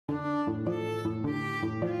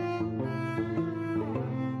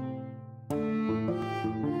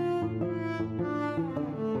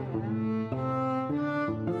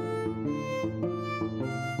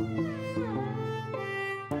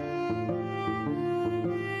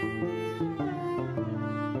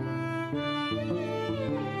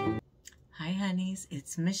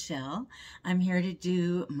it's Michelle. I'm here to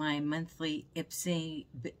do my monthly IPSY.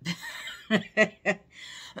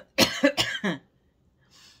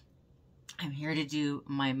 I'm here to do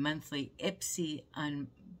my monthly IPSY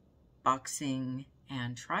unboxing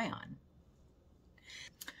and try on.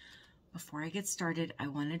 Before I get started, I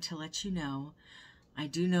wanted to let you know, I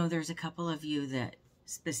do know there's a couple of you that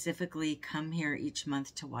specifically come here each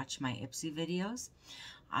month to watch my IPSY videos.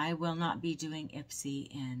 I will not be doing IPSY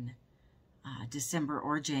in December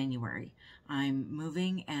or January. I'm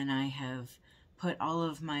moving and I have put all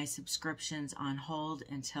of my subscriptions on hold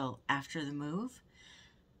until after the move.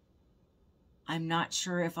 I'm not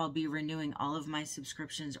sure if I'll be renewing all of my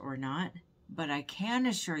subscriptions or not, but I can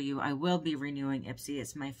assure you I will be renewing IPSY.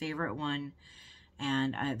 It's my favorite one,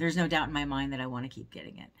 and there's no doubt in my mind that I want to keep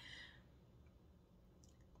getting it.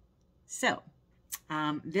 So,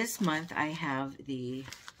 this month I have the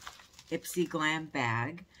IPSY Glam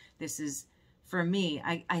bag. This is, for me,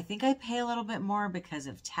 I think I pay a little bit more because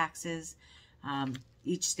of taxes.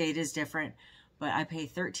 Each state is different, but I pay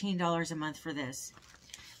 $13 a month for this.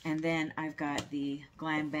 And then I've got the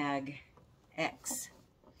Glam Bag X.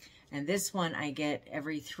 And this one I get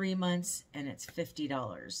every 3 months, and it's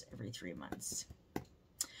 $50 every 3 months.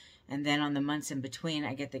 And then on the months in between,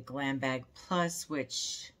 I get the Glam Bag Plus,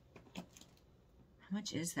 which, how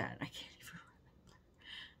much is that? I can't even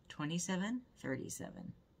remember. $27? $37.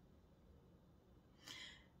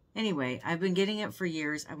 Anyway, I've been getting it for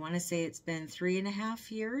years. I want to say it's been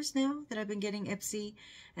 3.5 years now that I've been getting IPSY,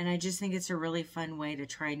 and I just think it's a really fun way to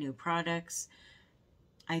try new products.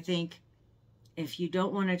 I think if you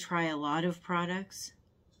don't want to try a lot of products,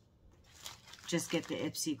 just get the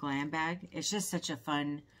IPSY Glam Bag. It's just such a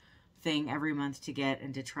fun thing every month to get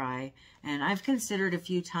and to try. And I've considered a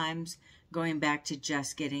few times going back to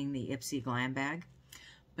just getting the IPSY Glam Bag.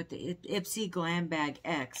 But the IPSY Glam Bag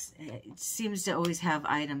X, it seems to always have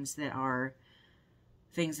items that are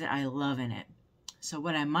things that I love in it. So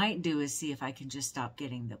what I might do is see if I can just stop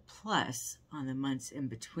getting the Plus on the months in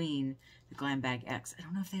between the Glam Bag X. I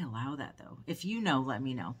don't know if they allow that, though. If you know, let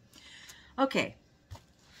me know. Okay.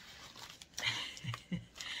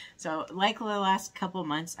 So like the last couple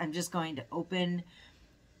months, I'm just going to open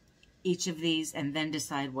each of these and then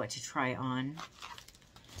decide what to try on.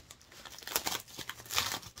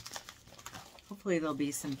 Hopefully there'll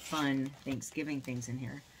be some fun Thanksgiving things in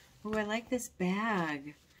here. Oh, I like this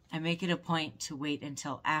bag. I make it a point to wait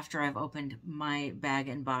until after I've opened my bag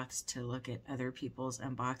and box to look at other people's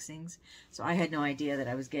unboxings. So I had no idea that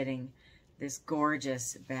I was getting this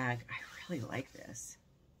gorgeous bag. I really like this.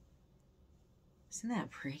 Isn't that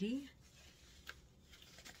pretty?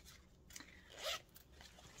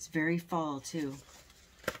 It's very fall too.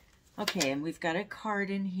 Okay, and we've got a card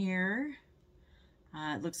in here.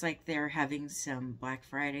 It looks like they're having some Black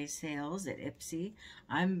Friday sales at IPSY.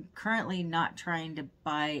 I'm currently not trying to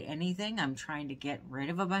buy anything. I'm trying to get rid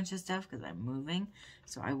of a bunch of stuff because I'm moving.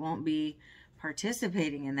 So I won't be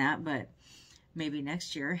participating in that, but maybe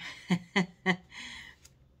next year.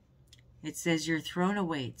 It says your throne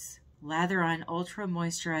awaits. Lather on ultra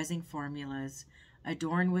moisturizing formulas,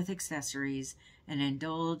 adorn with accessories, and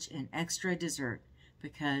indulge in extra dessert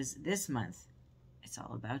because this month it's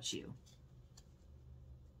all about you.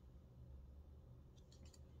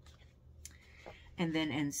 And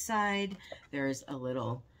then inside, there's a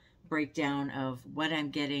little breakdown of what I'm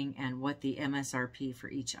getting and what the MSRP for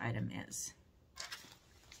each item is.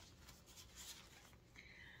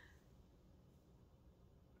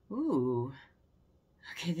 Ooh.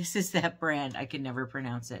 Okay, this is that brand. I can never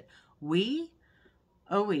pronounce it. OUAI.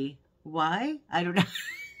 I don't know.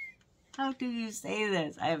 How do you say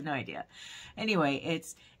this? I have no idea. Anyway,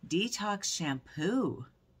 it's Detox Shampoo,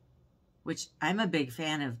 which I'm a big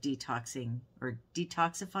fan of detoxing or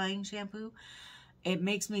detoxifying shampoo. It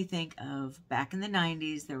makes me think of back in the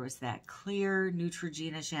 90s, there was that clear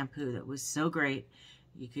Neutrogena shampoo that was so great.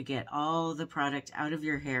 You could get all the product out of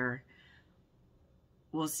your hair.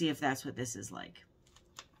 We'll see if that's what this is like.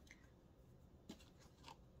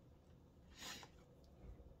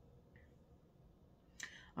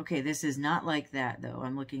 Okay, this is not like that though.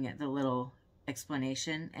 I'm looking at the little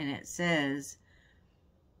explanation and it says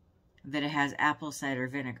that it has apple cider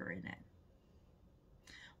vinegar in it.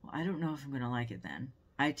 Well, I don't know if I'm going to like it then.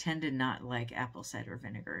 I tend to not like apple cider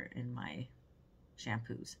vinegar in my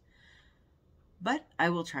shampoos. But I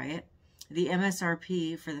will try it. The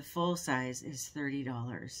MSRP for the full size is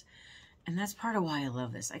 $30. And that's part of why I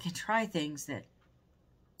love this. I can try things that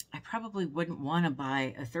I probably wouldn't want to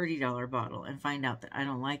buy a $30 bottle and find out that I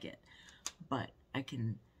don't like it. But I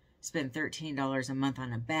can spend $13 a month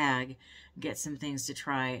on a bag, get some things to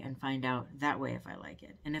try, and find out that way if I like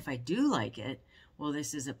it. And if I do like it, well,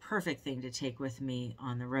 this is a perfect thing to take with me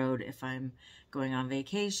on the road if I'm going on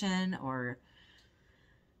vacation or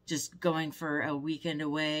just going for a weekend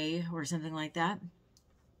away or something like that.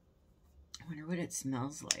 I wonder what it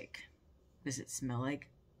smells like. Does it smell like?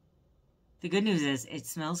 The good news is it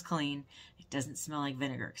smells clean. It doesn't smell like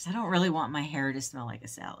vinegar because I don't really want my hair to smell like a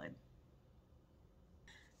salad.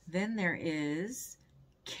 Then there is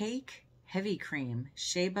Cake Heavy Cream,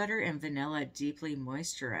 Shea Butter and Vanilla Deeply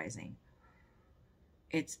Moisturizing.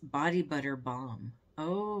 It's Body Butter Balm.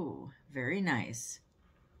 Oh, very nice.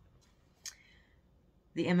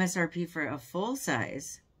 The MSRP for a full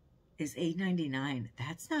size is $8.99.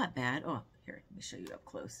 That's not bad. Oh, here, let me show you up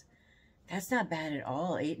close. That's not bad at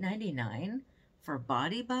all. $8.99 for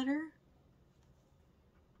body butter.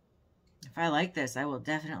 If I like this, I will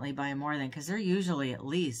definitely buy more than, because they're usually at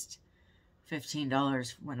least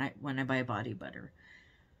 $15 when I buy body butter.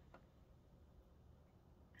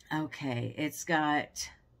 Okay, it's got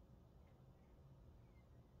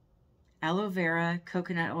aloe vera,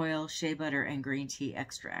 coconut oil, shea butter, and green tea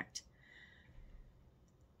extract.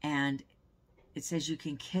 And it says you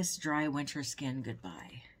can kiss dry winter skin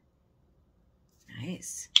goodbye.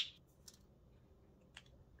 Nice.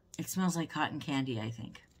 It smells like cotton candy, I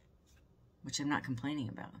think, which I'm not complaining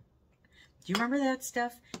about. Do you remember that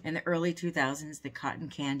stuff in the early 2000s, the cotton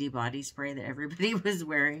candy body spray that everybody was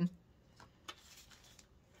wearing?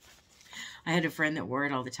 I had a friend that wore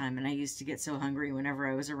it all the time, and I used to get so hungry whenever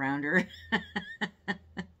I was around her.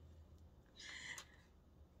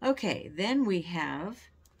 Okay, then we have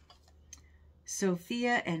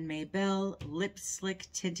SOPHIA and MABELLE Lip Slick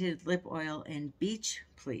Tinted Lip Oil in Beach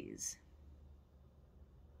Please.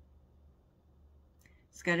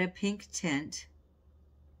 It's got a pink tint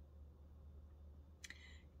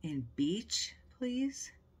in Beach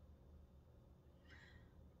Please.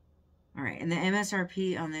 All right, and the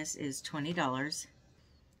MSRP on this is $20.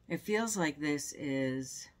 It feels like this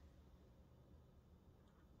is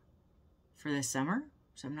for the summer,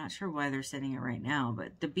 so I'm not sure why they're setting it right now,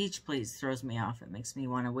 but the Beach Please throws me off. It makes me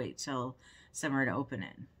want to wait till summer to open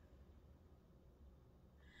it.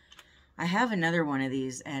 I have another one of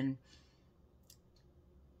these, and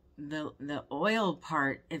the oil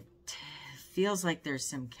part, it feels like there's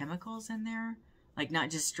some chemicals in there, like not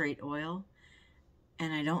just straight oil.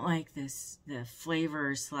 And I don't like this, the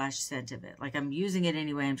flavor / scent of it. Like, I'm using it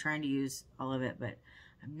anyway. I'm trying to use all of it, but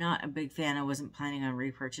I'm not a big fan. I wasn't planning on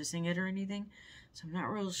repurchasing it or anything. So I'm not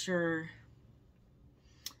real sure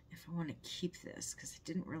if I want to keep this, because I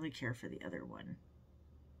didn't really care for the other one.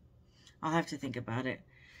 I'll have to think about it,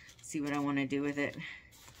 see what I want to do with it.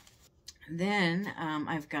 Then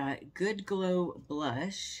I've got Good Glow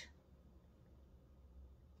Blush.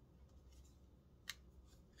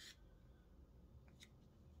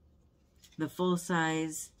 The full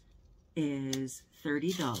size is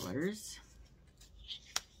 $30.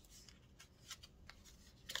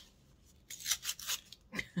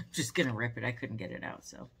 I'm just going to rip it. I couldn't get it out,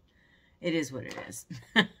 so it is what it is.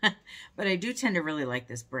 But I do tend to really like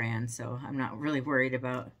this brand, so I'm not really worried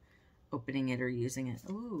about opening it or using it.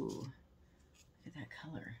 Ooh, look at that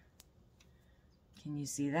color. Can you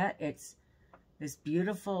see that? It's this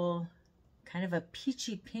beautiful kind of a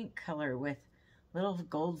peachy pink color with little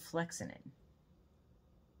gold flecks in it.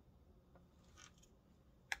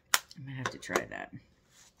 I might have to try that.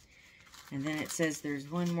 And then it says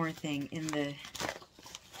there's one more thing in the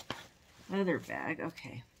other bag.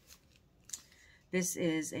 Okay. This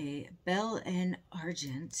is a BELLE and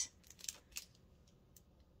ARGENT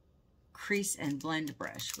crease and blend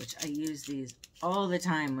brush, which I use these all the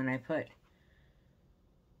time when I put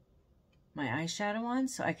my eyeshadow on,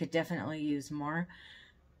 so I could definitely use more.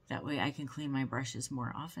 That way I can clean my brushes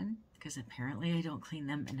more often, because apparently I don't clean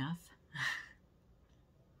them enough.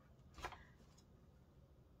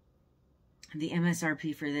 The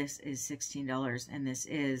MSRP for this is $16, and this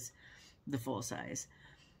is the full size.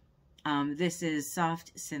 This is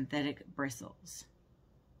Soft Synthetic Bristles.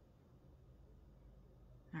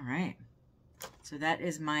 All right. So that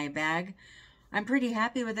is my bag. I'm pretty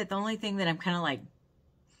happy with it. The only thing that I'm kind of like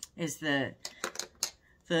is the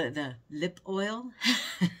lip oil.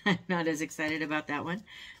 I'm not as excited about that one,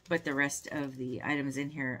 but the rest of the items in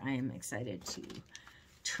here I am excited to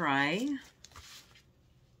try.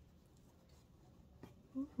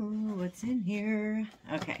 Ooh, what's in here?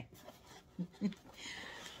 Okay.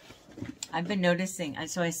 I've been noticing,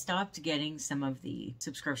 so I stopped getting some of the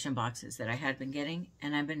subscription boxes that I had been getting,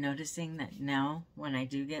 and I've been noticing that now when I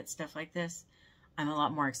do get stuff like this, I'm a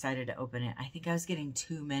lot more excited to open it. I think I was getting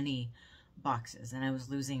too many boxes, and I was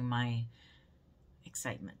losing my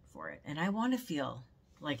excitement for it. And I want to feel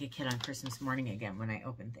like a kid on Christmas morning again when I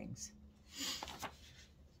open things.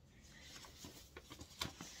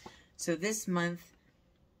 So this month,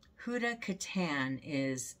 Huda Kattan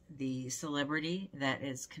is the celebrity that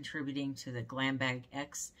is contributing to the Glam Bag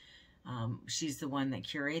X. She's the one that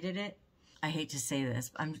curated it. I hate to say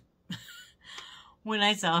this, but when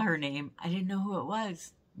I saw her name, I didn't know who it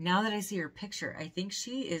was. Now that I see her picture, I think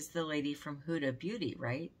she is the lady from Huda Beauty,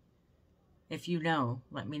 right? If you know,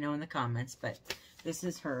 let me know in the comments, but this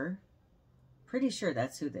is her. Pretty sure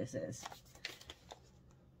that's who this is.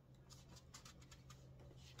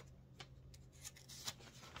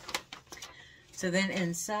 So then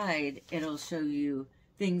inside, it'll show you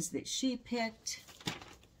things that she picked.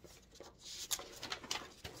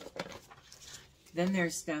 Then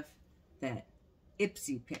there's stuff that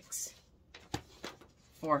IPSY picks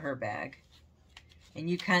for her bag. And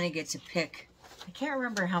you kind of get to pick, I can't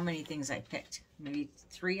remember how many things I picked. Maybe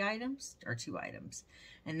 3 items or 2 items.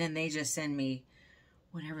 And then they just send me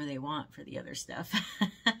whatever they want for the other stuff.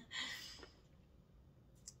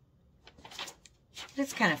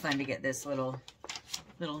 It's kind of fun to get this little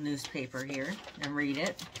newspaper here and read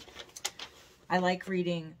it. I like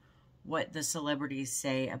reading what the celebrities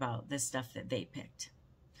say about the stuff that they picked.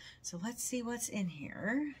 So let's see what's in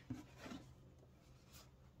here.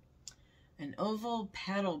 An oval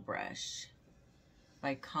paddle brush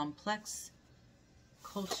by Complex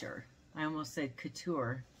Culture. I almost said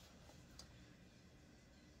couture.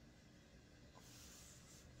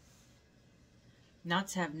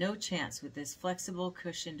 Knots have no chance with this flexible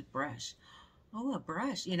cushioned brush. Oh, a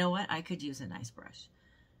brush. You know what? I could use a nice brush.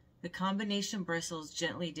 The combination bristles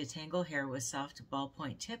gently detangle hair with soft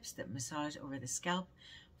ballpoint tips that massage over the scalp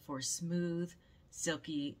for smooth,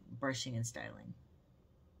 silky brushing and styling.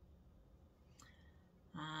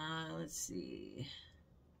 Let's see.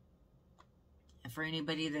 For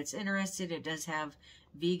anybody that's interested, it does have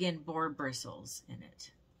vegan boar bristles in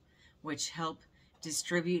it, which help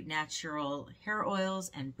distribute natural hair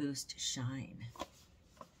oils and boost shine.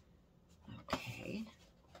 Okay.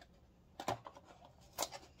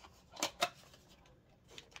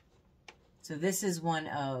 So this is one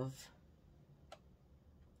of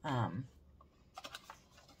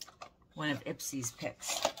IPSY's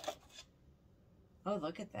picks. Oh,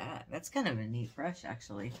 look at that. That's kind of a neat brush,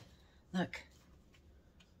 actually. Look.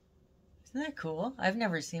 Isn't that cool? I've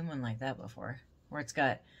never seen one like that before, where it's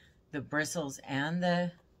got the bristles and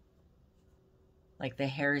the, like the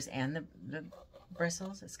hairs and the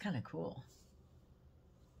bristles. It's kind of cool.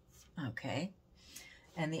 Okay.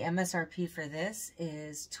 And the MSRP for this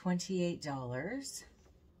is $28.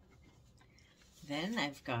 Then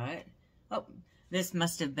I've got, oh, this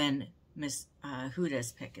must have been Miss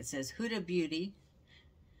Huda's pick. It says Huda Beauty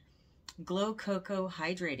Glow Coco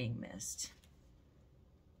Hydrating Mist.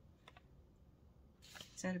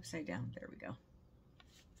 Is that upside down? There we go.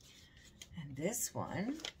 And this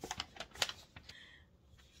one,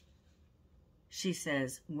 she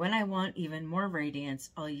says, when I want even more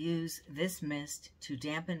radiance, I'll use this mist to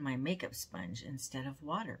dampen my makeup sponge instead of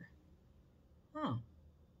water. Oh.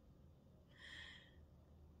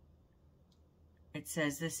 It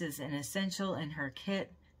says this is an essential in her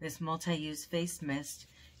kit. This multi-use face mist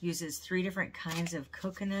uses 3 different kinds of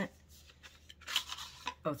coconut.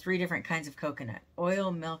 Oh, 3 different kinds of coconut.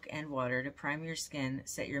 Oil, milk, and water to prime your skin,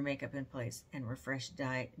 set your makeup in place, and refresh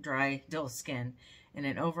dry, dull skin in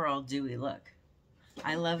an overall dewy look.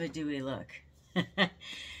 I love a dewy look. And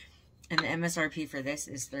the MSRP for this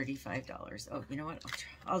is $35. Oh, you know what?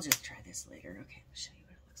 I'll just try this later. Okay, I'll show you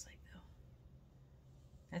what it looks like, though.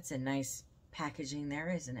 That's a nice packaging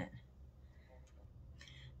there, isn't it?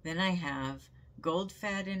 Then I have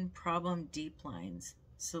GOLDFADEN Problem Deep Lines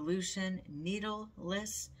Solution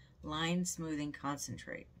Needleless Line Smoothing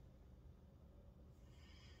Concentrate.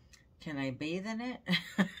 Can I bathe in it?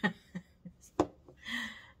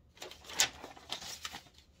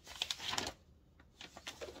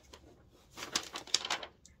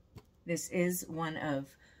 This is one of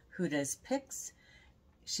Huda's picks.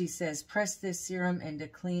 She says, press this serum into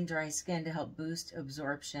clean, dry skin to help boost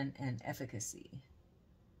absorption and efficacy.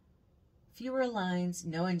 Fewer lines,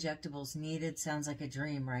 no injectables needed. Sounds like a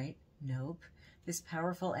dream, right? Nope. This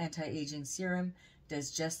powerful anti-aging serum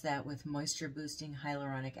does just that with moisture-boosting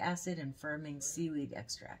hyaluronic acid and firming seaweed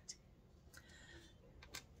extract.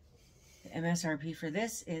 The MSRP for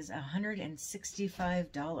this is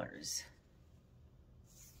 $165.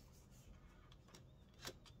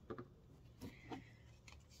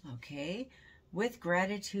 Okay, With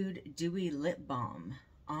Gratitude Dewy Lip Balm,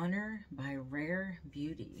 Honor by Rare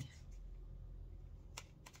Beauty.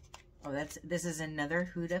 Oh, this is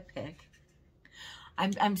another Huda pick.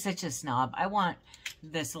 I'm such a snob. I want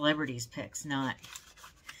the celebrities picks, not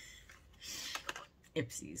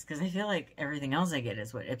IPSY's, because I feel like everything else I get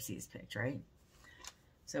is what IPSY's picked, right?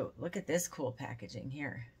 So look at this cool packaging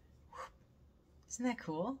here. Isn't that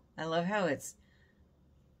cool? I love how it's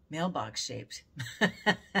mailbox shaped. I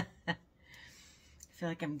feel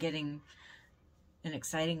like I'm getting an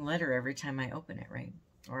exciting letter every time I open it, right?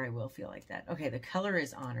 Or I will feel like that. Okay, the color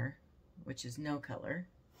is Honor, which is no color.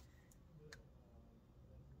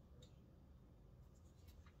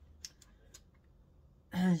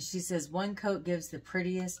 She says, one coat gives the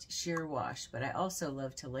prettiest sheer wash, but I also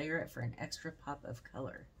love to layer it for an extra pop of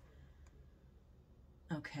color.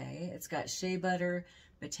 Okay, it's got shea butter,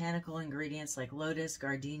 botanical ingredients like lotus,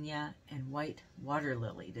 gardenia, and white water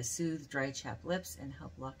lily to soothe dry, chapped lips and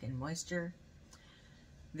help lock in moisture.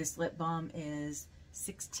 This lip balm is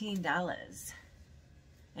 $16,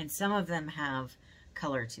 and some of them have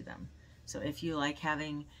color to them. So if you like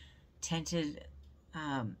having tinted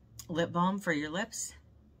lip balm for your lips,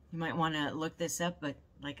 you might want to look this up, but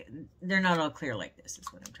like they're not all clear like this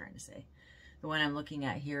is what I'm trying to say. The one I'm looking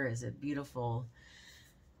at here is a beautiful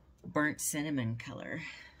burnt cinnamon color.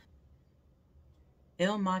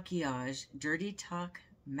 Il Makiage Dirty Talk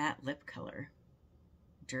Matte Lip Color.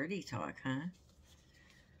 Dirty Talk, huh?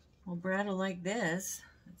 Well, Brad will like this.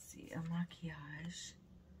 Let's see, Il Makiage.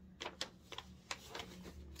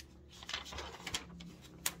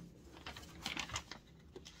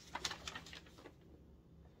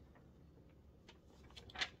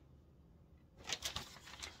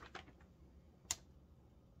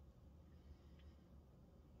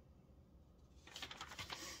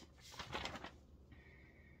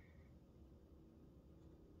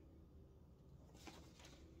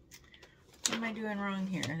 What am I doing wrong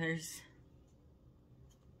here? There's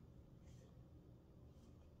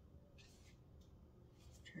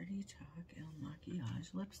Dirty Talk Il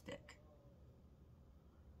Makiage lipstick.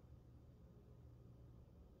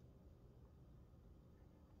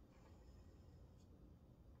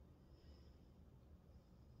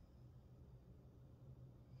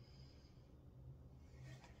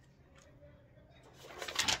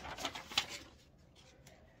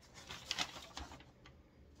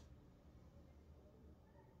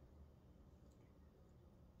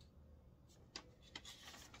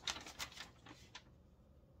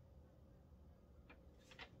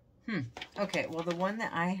 Okay, well, the one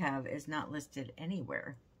that I have is not listed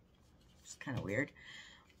anywhere. It's kind of weird.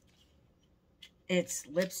 It's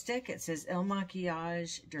lipstick. It says Il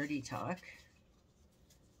Makiage Dirty Talk,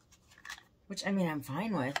 which, I mean, I'm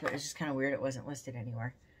fine with, but it's just kind of weird it wasn't listed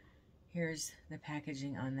anywhere. Here's the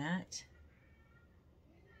packaging on that.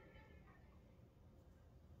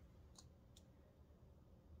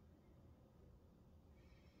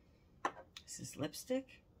 This is lipstick.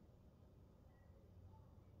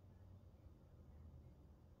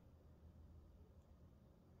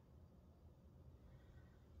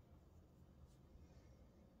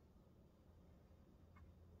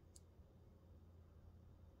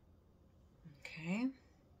 Okay.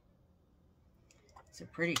 It's a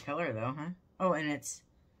pretty color though, huh? Oh, and it's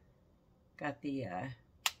got the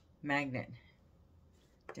magnet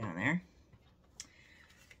down there.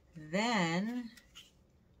 Then,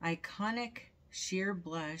 Iconic Sheer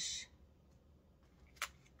Blush.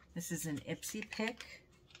 This is an IPSY pick.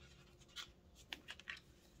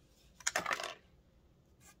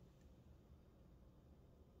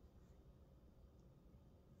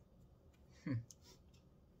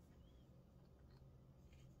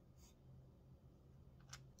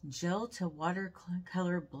 Gel to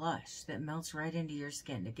watercolor blush that melts right into your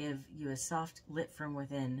skin to give you a soft lit from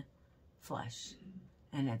within flush.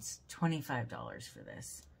 And it's $25 for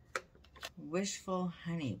this. Wishful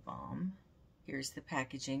Honey Balm. Here's the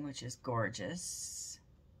packaging, which is gorgeous.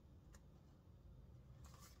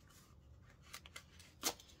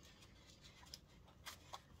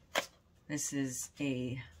 This is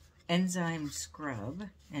a enzyme scrub,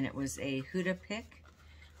 and it was a Huda pick.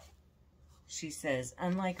 She says,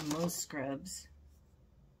 unlike most scrubs,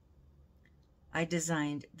 I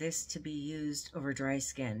designed this to be used over dry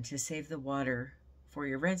skin to save the water for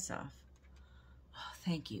your rinse off. Oh,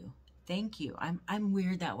 thank you. Thank you. I'm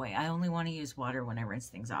weird that way. I only want to use water when I rinse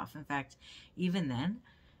things off. In fact, even then,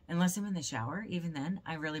 unless I'm in the shower, even then,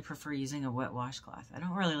 I really prefer using a wet washcloth. I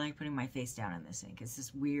don't really like putting my face down in the sink. It's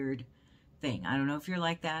this weird thing. I don't know if you're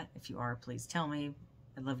like that. If you are, please tell me.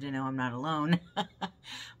 I'd love to know I'm not alone.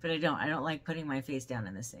 But I don't like putting my face down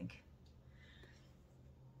in the sink.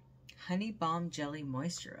 Honey Balm Jelly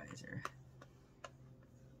Moisturizer.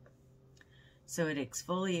 So it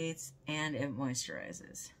exfoliates and it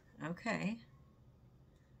moisturizes. Okay.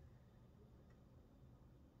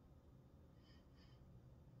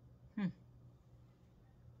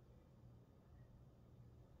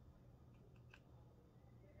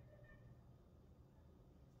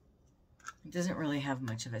 It doesn't really have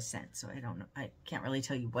much of a scent, so I don't know. I can't really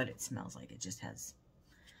tell you what it smells like. It just has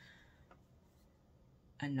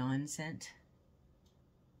a non-scent.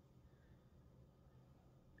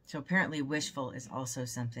 So apparently Wishful is also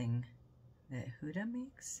something that Huda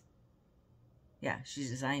makes. Yeah, she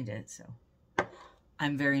designed it, so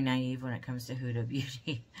I'm very naive when it comes to Huda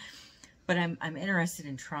Beauty. But I'm interested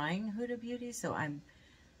in trying Huda Beauty, so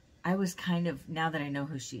I was kind of, now that I know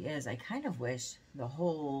who she is, I kind of wish the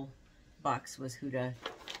whole box was Huda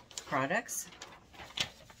products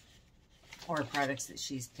or products that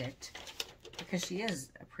she's picked, because she is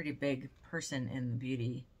a pretty big person in the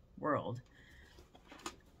beauty world.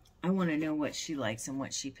 I want to know what she likes and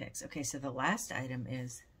what she picks. Okay, so the last item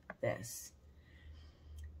is this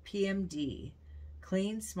PMD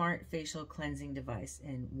Clean Smart Facial Cleansing Device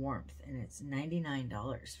in Warmth, and it's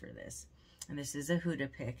 $99 for this. And this is a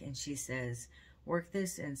Huda pick, and she says, work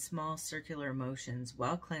this in small circular motions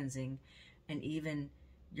while cleansing, and even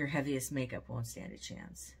your heaviest makeup won't stand a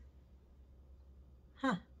chance.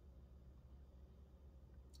 Huh.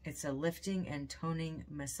 It's a lifting and toning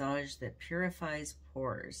massage that purifies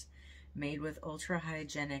pores. Made with ultra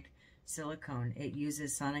hygienic silicone, it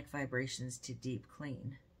uses sonic vibrations to deep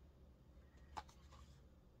clean.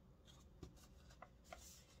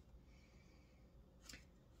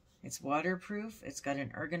 It's waterproof. It's got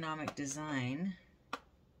an ergonomic design.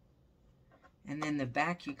 And then the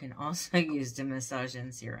back you can also use to massage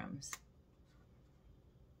in serums.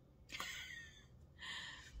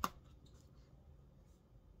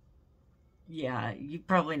 Yeah, you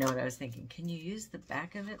probably know what I was thinking. Can you use the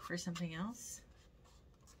back of it for something else?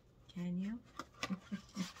 Can you?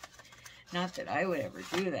 Not that I would ever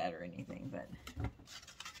do that or anything, but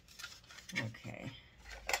okay.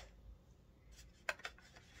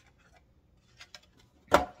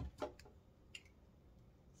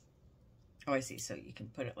 Oh, I see. So you can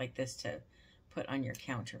put it like this to put on your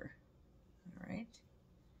counter. All right.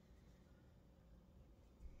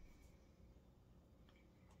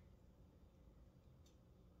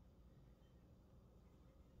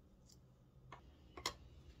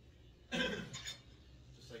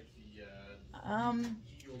 Just like the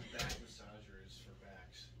heel back massagers for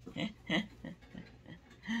backs.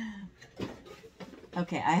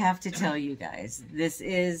 Okay, I have to tell you guys, this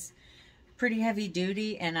is pretty heavy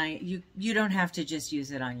duty, and you don't have to just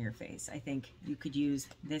use it on your face. I think you could use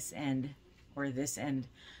this end or this end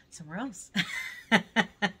somewhere else.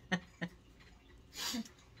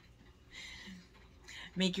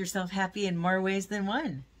 Make yourself happy in more ways than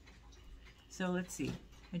one. So let's see.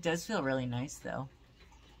 It does feel really nice though.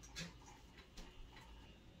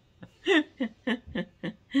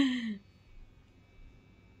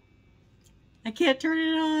 I can't turn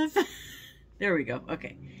it off. There we go.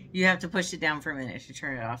 Okay. You have to push it down for a minute to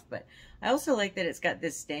turn it off. But I also like that it's got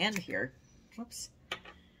this stand here. Whoops.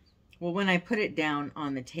 Well, when I put it down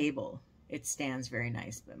on the table, it stands very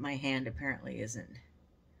nice. But my hand apparently isn't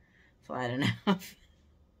flat enough.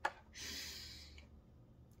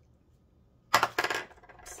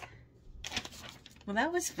 Well,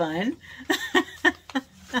 that was fun.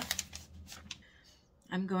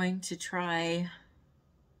 I'm going to try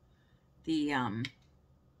the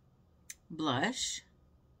blush.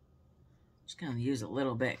 Just going to use a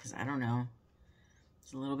little bit because I don't know.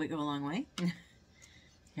 Does a little bit go a long way?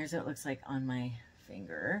 Here's what it looks like on my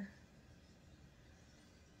finger.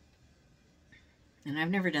 And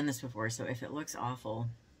I've never done this before, so if it looks awful,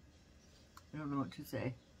 I don't know what to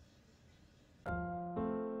say.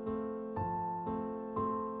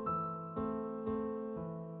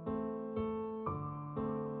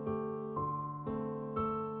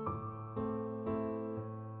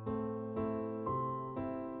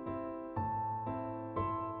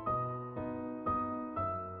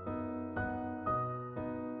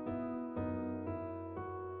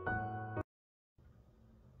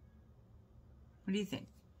 What do you think?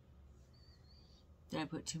 Did I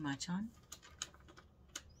put too much on?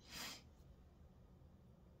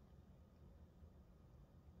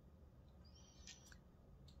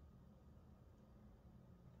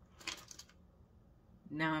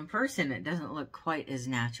 Now in person, it doesn't look quite as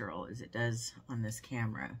natural as it does on this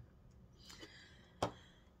camera.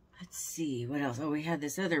 Let's see, what else? Oh, we had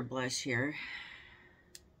this other blush here.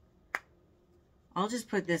 I'll just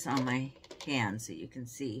put this on my hand so you can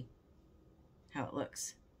see how it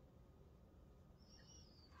looks.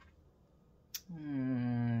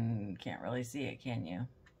 Can't really see it, can you?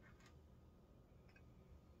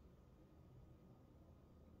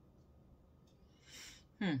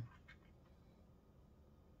 I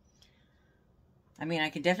mean, I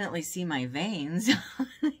can definitely see my veins on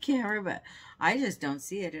the camera, but I just don't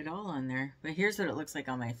see it at all on there. But here's what it looks like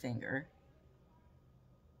on my finger.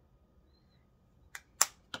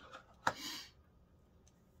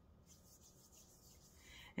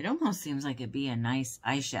 It almost seems like it'd be a nice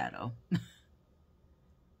eyeshadow.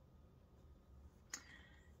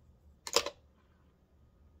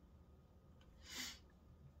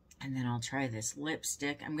 And then I'll try this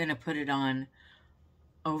lipstick. I'm going to put it on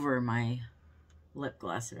over my lip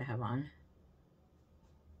gloss that I have on.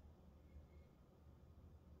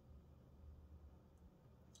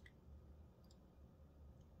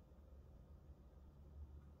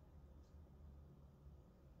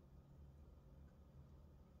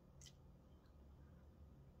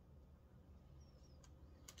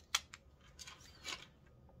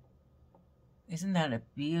 Isn't that a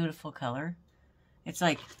beautiful color? It's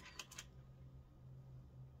like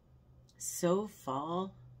so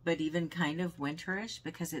fall, but even kind of winterish,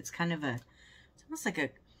 because it's kind of it's almost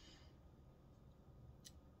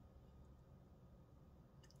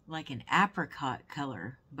like an apricot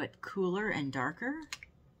color, but cooler and darker.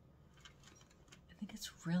 I think it's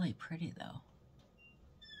really pretty though.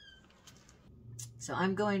 So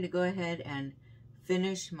I'm going to go ahead and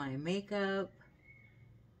finish my makeup.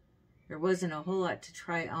 There wasn't a whole lot to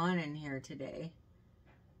try on in here today,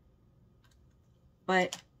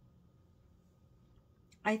 but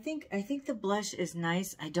I think the blush is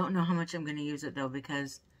nice. I don't know how much I'm going to use it though,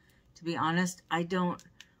 because to be honest, I don't,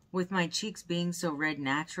 with my cheeks being so red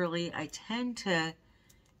naturally, I tend to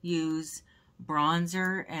use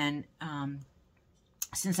bronzer, and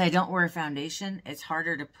since I don't wear foundation, it's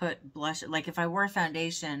harder to put blush. Like if I wore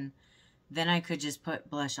foundation, then I could just put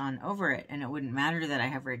blush on over it and it wouldn't matter that I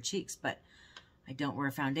have red cheeks, but I don't wear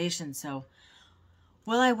foundation. So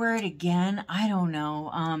will I wear it again? I don't know.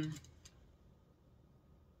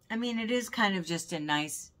 I mean, it is kind of just a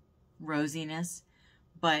nice rosiness,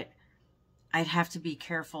 but I'd have to be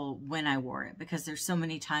careful when I wore it, because there's so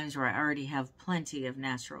many times where I already have plenty of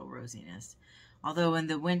natural rosiness. Although in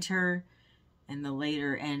the winter and the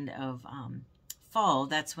later end of fall,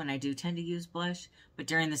 that's when I do tend to use blush. But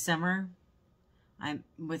during the summer,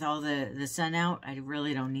 with all the sun out, I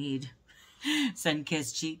really don't need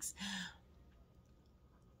sun-kissed cheeks.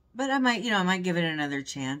 But I might give it another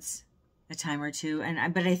chance, a time or two.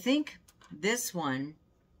 But I think this one,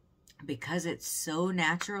 because it's so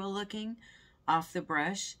natural looking off the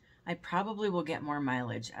brush, I probably will get more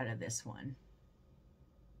mileage out of this one,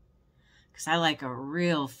 because I like a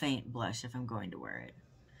real faint blush if I'm going to wear it.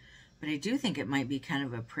 But I do think it might be kind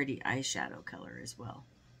of a pretty eyeshadow color as well.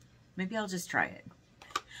 Maybe I'll just try it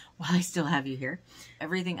while I still have you here.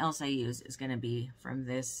 Everything else I use is going to be from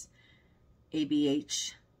this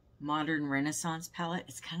ABH Modern Renaissance palette.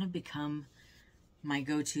 It's kind of become my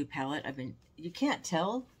go-to palette. You can't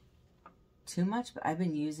tell too much, but I've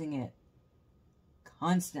been using it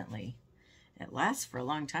constantly. It lasts for a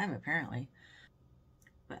long time, apparently.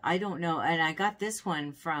 But I don't know. And I got this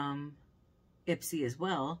one from IPSY as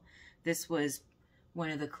well. This was one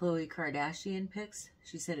of the Khloe Kardashian picks.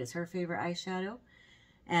 She said it's her favorite eyeshadow.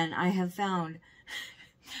 And I have found,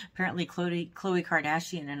 apparently Khloe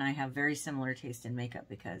Kardashian and I have very similar taste in makeup,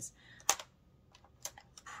 because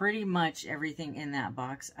pretty much everything in that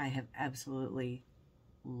box I have absolutely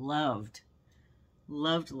loved.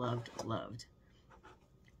 Loved, loved, loved.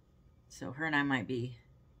 So her and I might be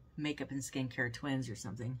makeup and skincare twins or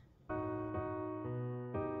something.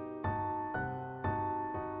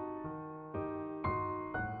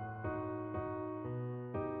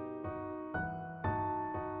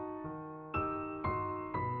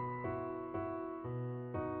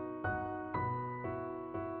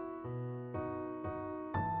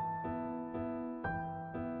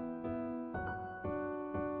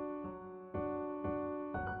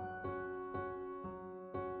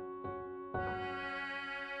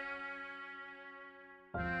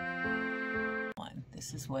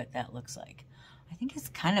 This is what that looks like. I think it's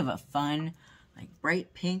kind of a fun, like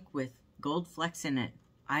bright pink with gold flecks in it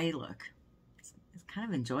eye look. It's kind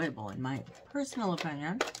of enjoyable in my personal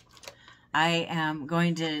opinion. I am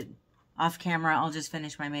going to, off camera, I'll just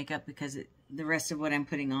finish my makeup, because the rest of what I'm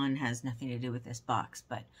putting on has nothing to do with this box.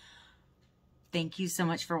 But thank you so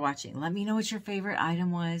much for watching. Let me know what your favorite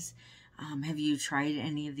item was. Have you tried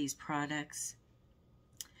any of these products?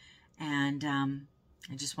 And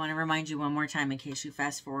I just want to remind you one more time, in case you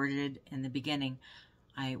fast forwarded in the beginning,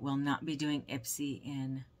 I will not be doing IPSY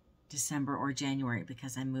in December or January,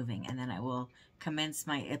 because I'm moving. And then I will commence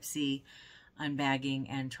my IPSY unbagging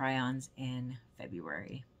and try-ons in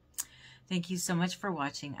February. Thank you so much for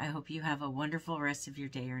watching. I hope you have a wonderful rest of your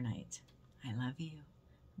day or night. I love you.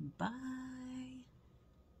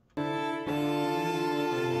 Bye.